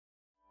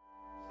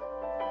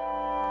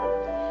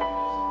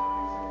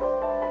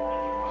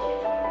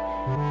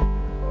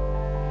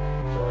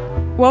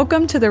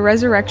Welcome to the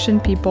Resurrection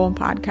People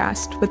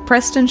podcast with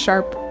Preston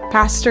Sharp,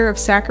 pastor of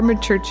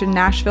Sacrament Church in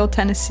Nashville,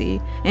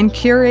 Tennessee, and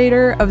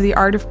curator of the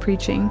Art of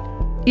Preaching.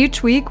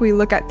 Each week, we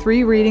look at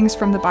 3 readings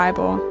from the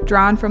Bible,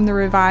 drawn from the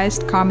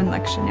Revised Common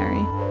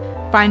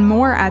Lectionary. Find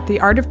more at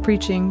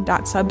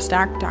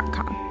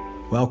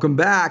theartofpreaching.substack.com. Welcome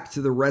back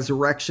to the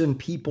Resurrection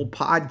People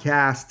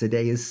podcast.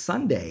 Today is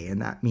Sunday,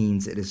 and that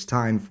means it is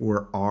time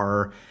for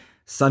our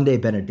Sunday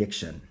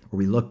Benediction, where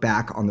we look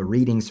back on the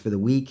readings for the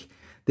week.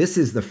 This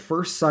is the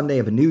first Sunday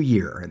of a new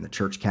year in the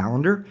church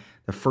calendar,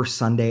 the first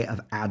Sunday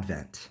of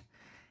Advent.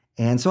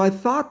 And so I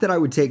thought that I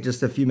would take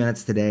just a few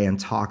minutes today and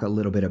talk a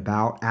little bit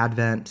about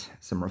Advent,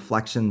 some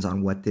reflections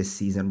on what this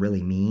season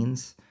really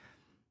means.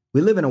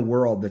 We live in a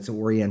world that's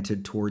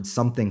oriented towards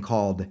something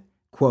called,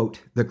 quote,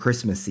 the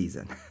Christmas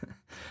season,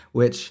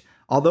 which,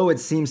 although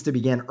it seems to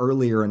begin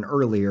earlier and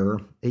earlier,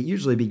 it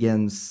usually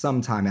begins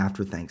sometime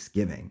after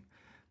Thanksgiving.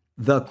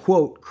 The,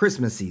 quote,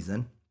 Christmas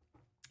season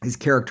is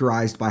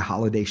characterized by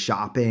holiday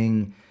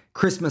shopping,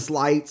 Christmas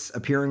lights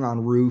appearing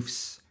on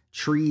roofs,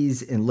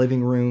 trees in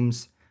living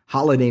rooms,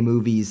 holiday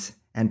movies,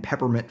 and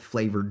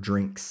peppermint-flavored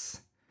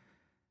drinks.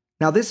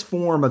 Now, this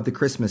form of the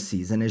Christmas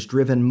season is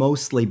driven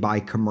mostly by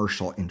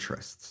commercial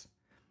interests.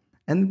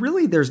 And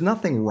really, there's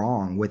nothing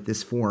wrong with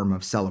this form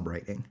of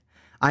celebrating.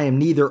 I am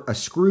neither a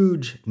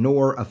Scrooge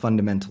nor a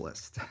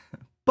fundamentalist.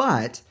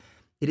 But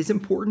it is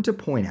important to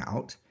point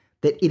out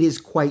that it is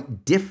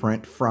quite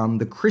different from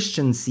the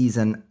Christian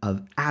season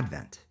of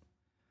Advent.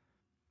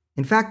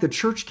 In fact, the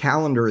church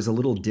calendar is a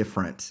little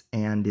different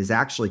and is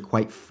actually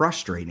quite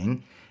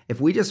frustrating if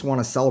we just want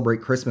to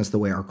celebrate Christmas the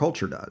way our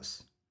culture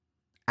does.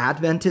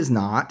 Advent is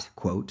not,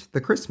 quote,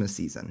 the Christmas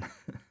season.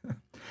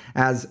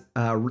 As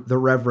the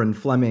Reverend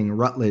Fleming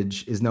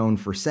Rutledge is known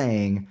for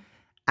saying,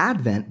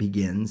 Advent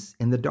begins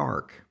in the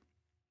dark.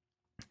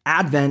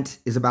 Advent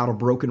is about a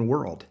broken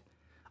world.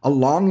 A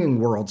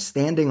longing world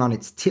standing on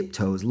its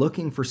tiptoes,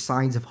 looking for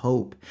signs of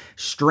hope,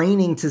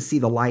 straining to see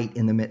the light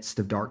in the midst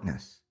of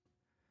darkness.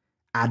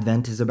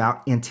 Advent is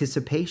about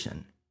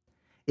anticipation.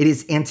 It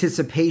is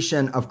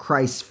anticipation of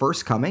Christ's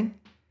first coming,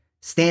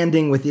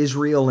 standing with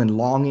Israel and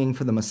longing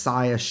for the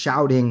Messiah,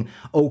 shouting,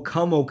 O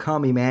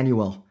come,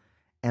 Emmanuel,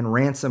 and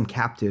ransom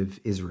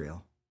captive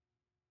Israel.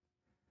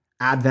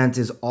 Advent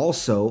is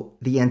also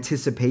the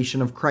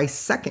anticipation of Christ's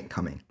second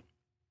coming.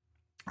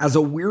 As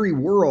a weary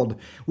world,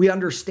 we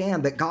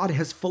understand that God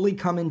has fully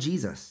come in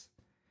Jesus,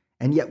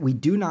 and yet we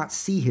do not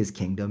see his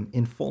kingdom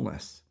in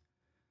fullness.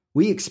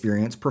 We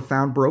experience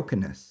profound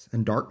brokenness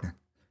and darkness.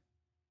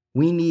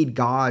 We need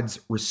God's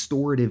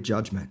restorative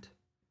judgment.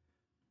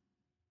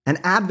 And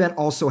Advent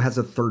also has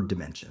a third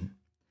dimension.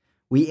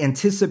 We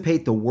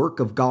anticipate the work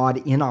of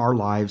God in our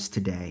lives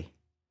today.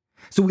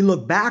 So we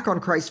look back on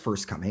Christ's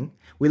first coming,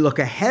 we look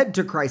ahead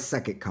to Christ's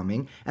second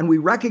coming, and we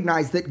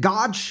recognize that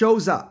God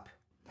shows up.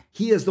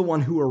 He is the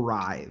one who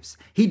arrives.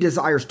 He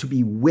desires to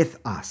be with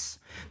us.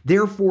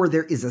 Therefore,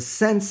 there is a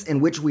sense in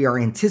which we are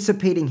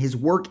anticipating his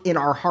work in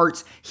our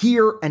hearts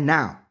here and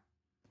now,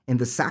 in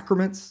the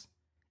sacraments,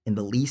 in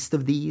the least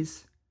of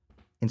these,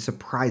 in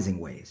surprising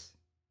ways.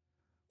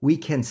 We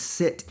can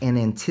sit and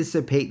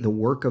anticipate the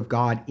work of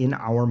God in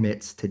our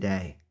midst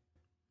today.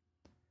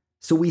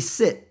 So we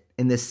sit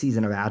in this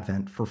season of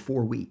Advent for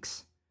 4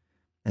 weeks.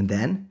 And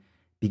then,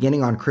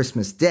 beginning on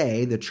Christmas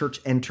Day, the church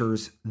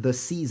enters the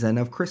season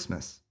of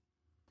Christmas.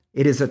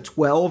 It is a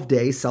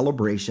 12-day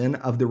celebration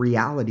of the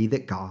reality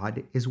that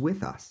God is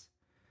with us.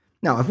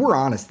 Now, if we're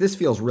honest, this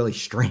feels really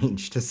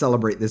strange to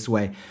celebrate this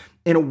way.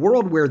 In a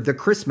world where the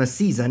Christmas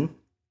season,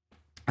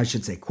 I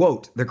should say,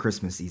 quote, the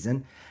Christmas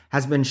season,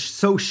 has been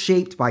so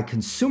shaped by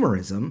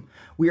consumerism,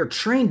 we are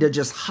trained to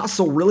just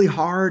hustle really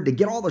hard, to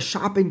get all the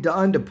shopping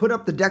done, to put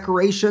up the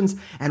decorations,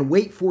 and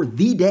wait for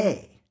the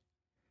day.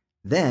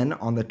 Then,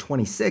 on the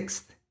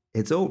 26th,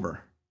 it's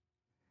over.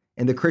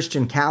 In the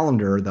Christian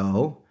calendar,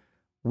 though,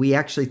 we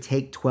actually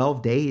take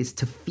 12 days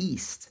to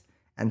feast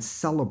and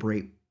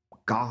celebrate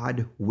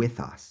God with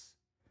us.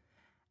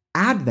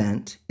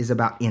 Advent is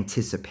about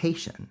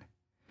anticipation.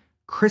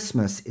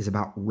 Christmas is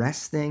about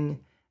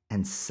resting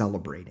and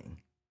celebrating.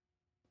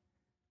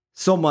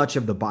 So much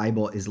of the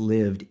Bible is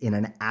lived in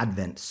an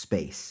Advent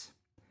space.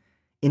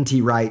 N.T.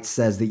 Wright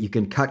says that you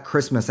can cut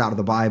Christmas out of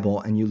the Bible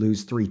and you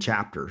lose 3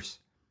 chapters.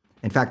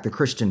 In fact, the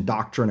Christian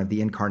doctrine of the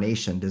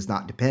incarnation does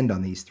not depend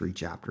on these 3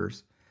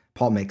 chapters.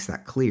 Paul makes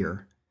that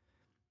clear.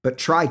 But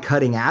try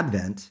cutting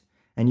Advent,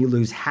 and you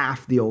lose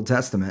half the Old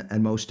Testament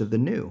and most of the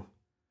New.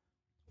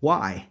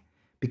 Why?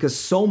 Because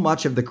so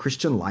much of the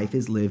Christian life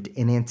is lived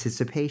in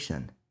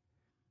anticipation.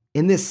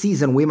 In this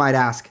season, we might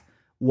ask,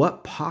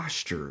 what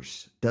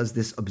postures does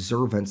this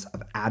observance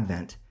of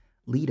Advent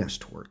lead us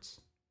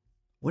towards?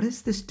 What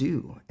does this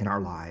do in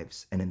our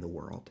lives and in the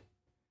world?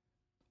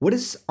 What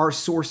is our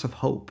source of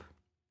hope?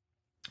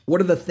 What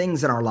are the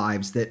things in our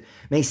lives that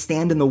may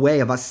stand in the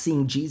way of us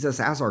seeing Jesus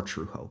as our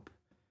true hope?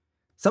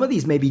 Some of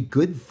these may be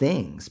good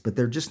things, but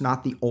they're just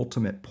not the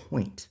ultimate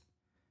point.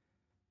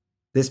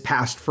 This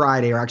past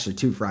Friday, or actually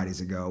 2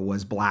 Fridays ago,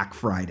 was Black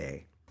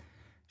Friday.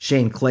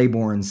 Shane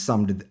Claiborne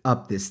summed it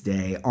up this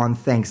day. On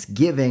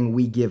Thanksgiving,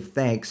 we give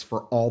thanks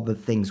for all the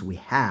things we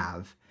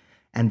have,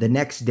 and the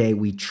next day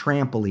we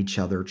trample each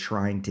other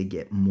trying to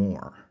get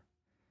more.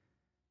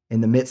 In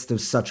the midst of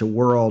such a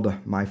world,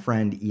 my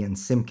friend Ian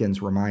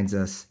Simpkins reminds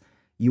us,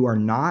 you are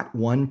not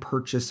one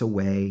purchase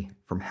away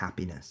from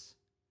happiness.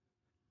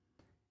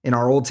 In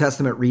our Old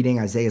Testament reading,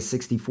 Isaiah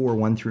 64,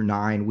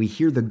 1-9, we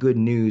hear the good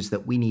news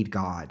that we need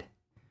God.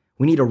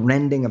 We need a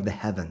rending of the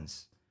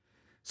heavens.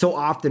 So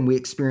often we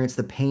experience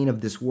the pain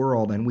of this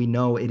world, and we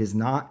know it is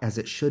not as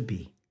it should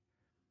be.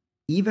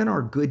 Even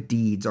our good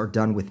deeds are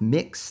done with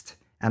mixed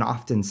and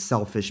often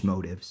selfish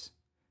motives.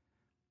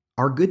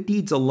 Our good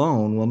deeds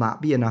alone will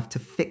not be enough to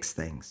fix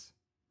things.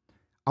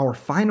 Our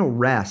final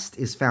rest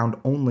is found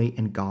only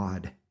in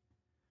God.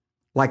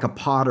 Like a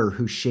potter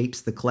who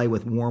shapes the clay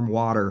with warm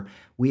water,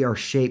 we are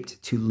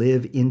shaped to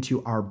live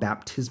into our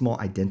baptismal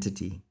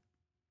identity.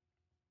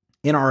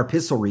 In our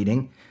epistle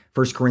reading,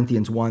 1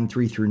 Corinthians 1,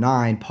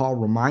 3-9, Paul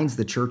reminds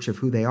the church of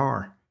who they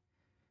are.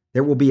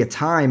 There will be a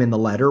time in the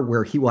letter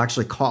where he will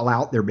actually call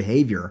out their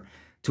behavior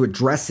to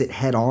address it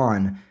head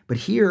on. But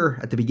here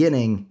at the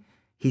beginning,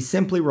 he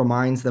simply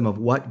reminds them of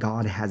what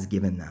God has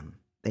given them.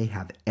 They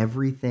have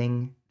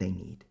everything they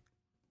need.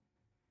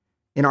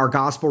 In our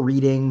gospel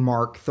reading,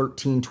 Mark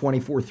 13,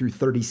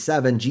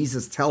 24-37,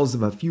 Jesus tells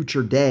of a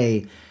future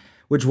day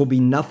which will be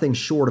nothing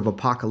short of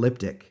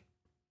apocalyptic.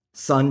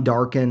 Sun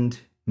darkened,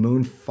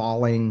 moon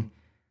falling,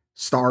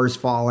 stars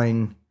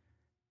falling,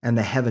 and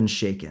the heavens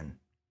shaken.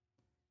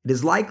 It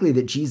is likely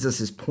that Jesus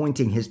is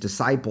pointing his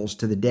disciples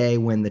to the day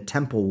when the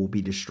temple will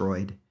be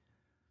destroyed.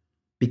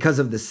 Because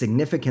of the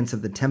significance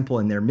of the temple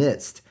in their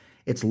midst,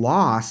 its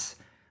loss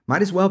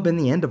might as well have been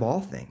the end of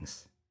all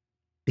things.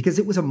 Because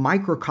it was a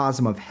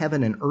microcosm of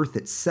heaven and earth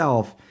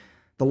itself,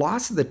 the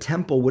loss of the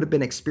temple would have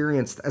been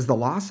experienced as the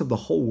loss of the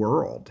whole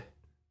world.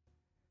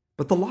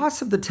 But the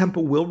loss of the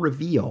temple will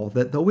reveal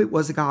that though it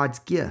was God's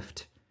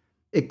gift,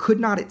 it could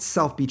not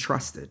itself be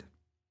trusted.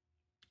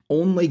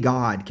 Only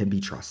God can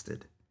be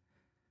trusted.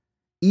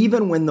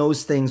 Even when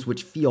those things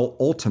which feel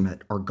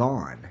ultimate are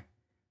gone,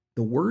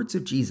 the words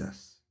of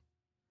Jesus,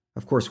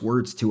 of course,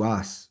 words to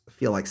us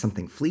feel like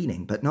something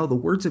fleeting, but no, the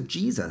words of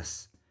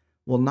Jesus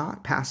will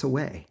not pass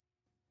away.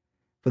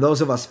 For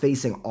those of us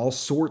facing all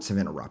sorts of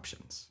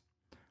interruptions,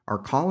 our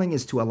calling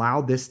is to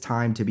allow this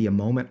time to be a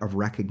moment of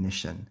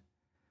recognition.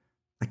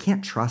 I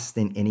can't trust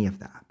in any of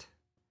that.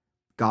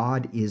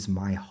 God is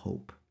my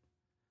hope.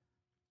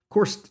 Of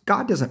course,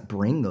 God doesn't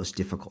bring those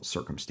difficult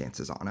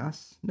circumstances on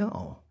us.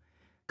 No,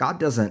 God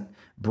doesn't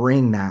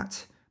bring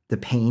the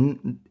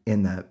pain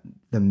in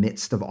the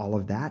midst of all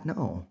of that.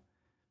 No.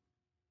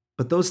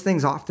 But those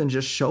things often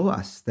just show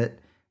us that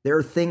there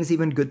are things,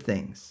 even good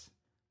things,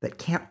 that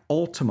can't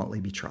ultimately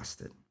be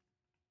trusted.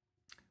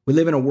 We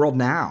live in a world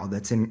now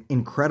that's in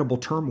incredible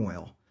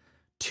turmoil.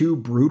 2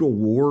 brutal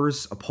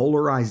wars, a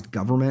polarized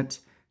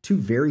government, 2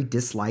 very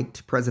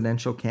disliked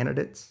presidential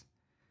candidates.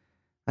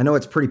 I know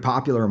it's pretty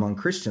popular among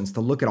Christians to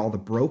look at all the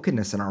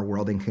brokenness in our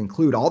world and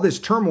conclude all this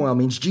turmoil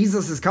means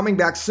Jesus is coming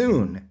back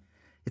soon.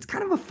 It's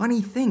kind of a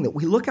funny thing that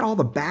we look at all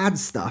the bad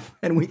stuff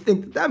and we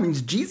think that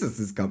means Jesus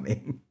is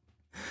coming.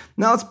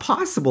 Now, it's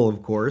possible,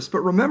 of course,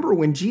 but remember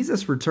when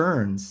Jesus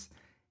returns,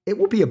 it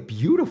will be a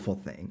beautiful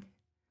thing.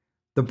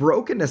 The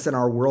brokenness in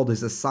our world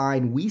is a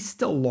sign we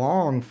still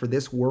long for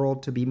this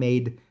world to be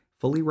made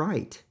fully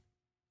right.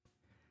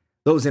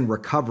 Those in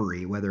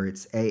recovery, whether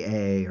it's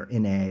AA or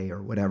NA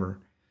or whatever,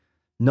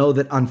 know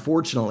that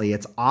unfortunately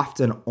it's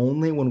often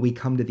only when we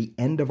come to the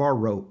end of our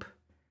rope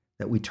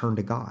that we turn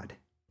to God.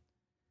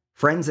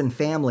 Friends and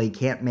family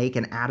can't make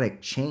an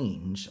addict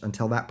change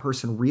until that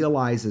person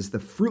realizes the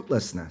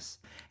fruitlessness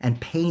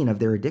and pain of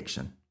their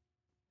addiction.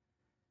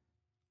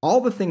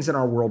 All the things in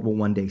our world will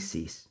one day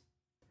cease.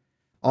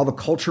 All the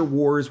culture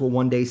wars will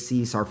one day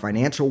cease. Our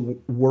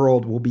financial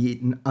world will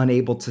be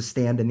unable to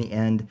stand in the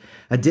end.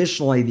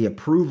 Additionally, the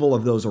approval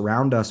of those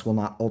around us will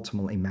not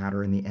ultimately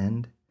matter in the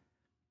end.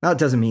 Now, it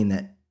doesn't mean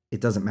that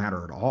it doesn't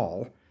matter at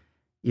all.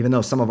 Even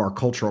though some of our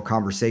cultural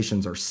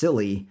conversations are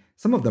silly,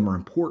 some of them are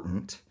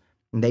important,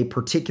 and they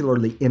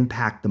particularly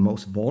impact the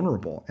most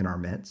vulnerable in our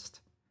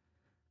midst.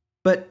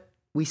 But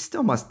we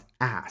still must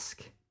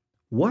ask,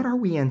 what are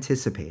we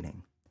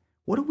anticipating?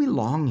 What are we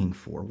longing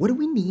for? What do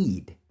we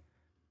need?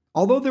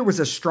 Although there was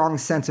a strong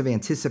sense of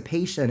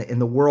anticipation in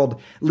the world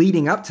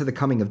leading up to the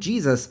coming of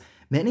Jesus,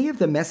 many of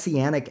the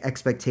messianic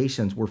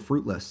expectations were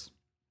fruitless.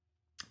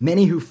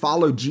 Many who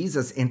followed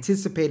Jesus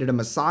anticipated a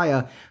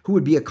Messiah who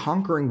would be a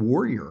conquering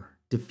warrior,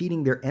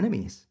 defeating their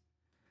enemies.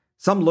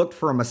 Some looked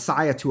for a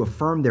Messiah to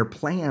affirm their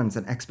plans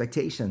and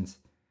expectations.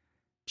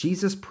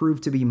 Jesus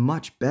proved to be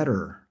much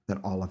better than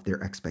all of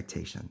their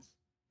expectations.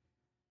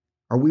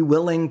 Are we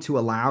willing to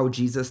allow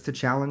Jesus to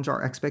challenge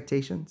our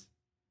expectations?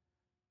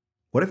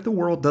 What if the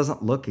world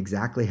doesn't look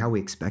exactly how we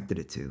expected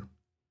it to?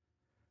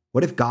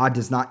 What if God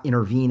does not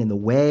intervene in the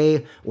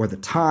way or the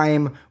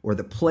time or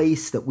the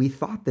place that we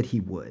thought that he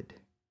would?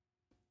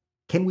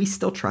 Can we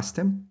still trust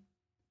him?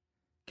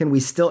 Can we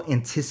still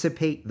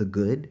anticipate the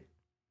good?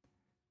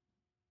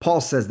 Paul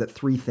says that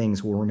three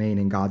things will remain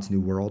in God's new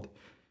world: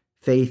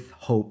 faith,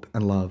 hope,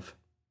 and love.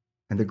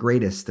 And the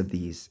greatest of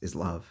these is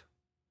love.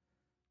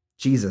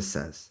 Jesus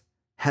says,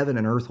 heaven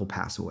and earth will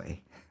pass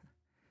away,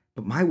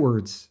 but my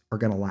words are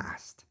going to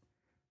last.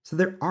 So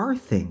there are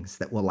things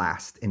that will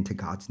last into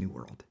God's new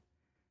world.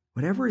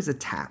 Whatever is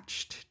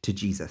attached to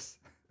Jesus.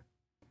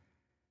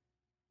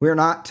 We're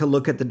not to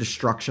look at the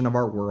destruction of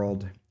our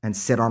world and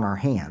sit on our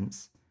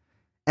hands.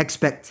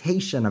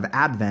 Expectation of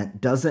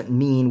Advent doesn't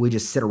mean we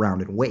just sit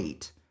around and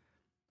wait.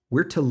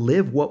 We're to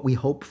live what we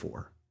hope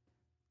for,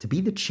 to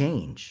be the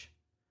change.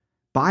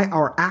 By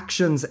our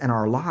actions and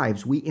our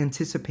lives, we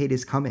anticipate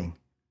his coming.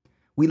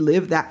 We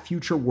live that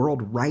future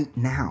world right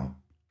now.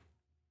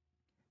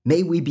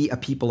 May we be a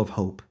people of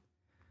hope,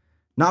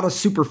 not a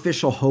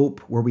superficial hope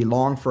where we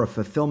long for a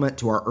fulfillment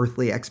to our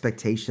earthly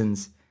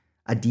expectations,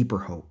 a deeper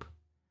hope,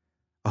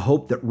 a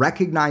hope that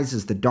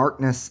recognizes the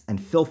darkness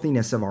and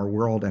filthiness of our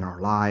world and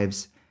our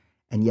lives,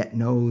 and yet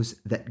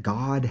knows that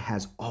God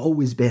has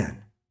always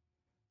been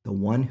the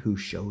one who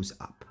shows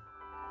up.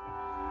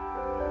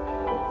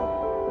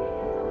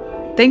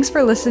 Thanks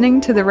for listening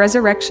to the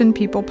Resurrection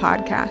People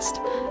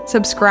podcast.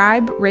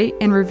 Subscribe, rate,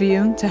 and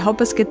review to help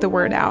us get the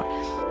word out.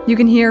 You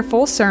can hear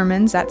full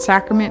sermons at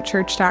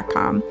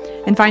sacramentchurch.com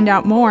and find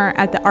out more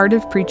at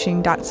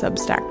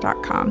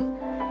theartofpreaching.substack.com.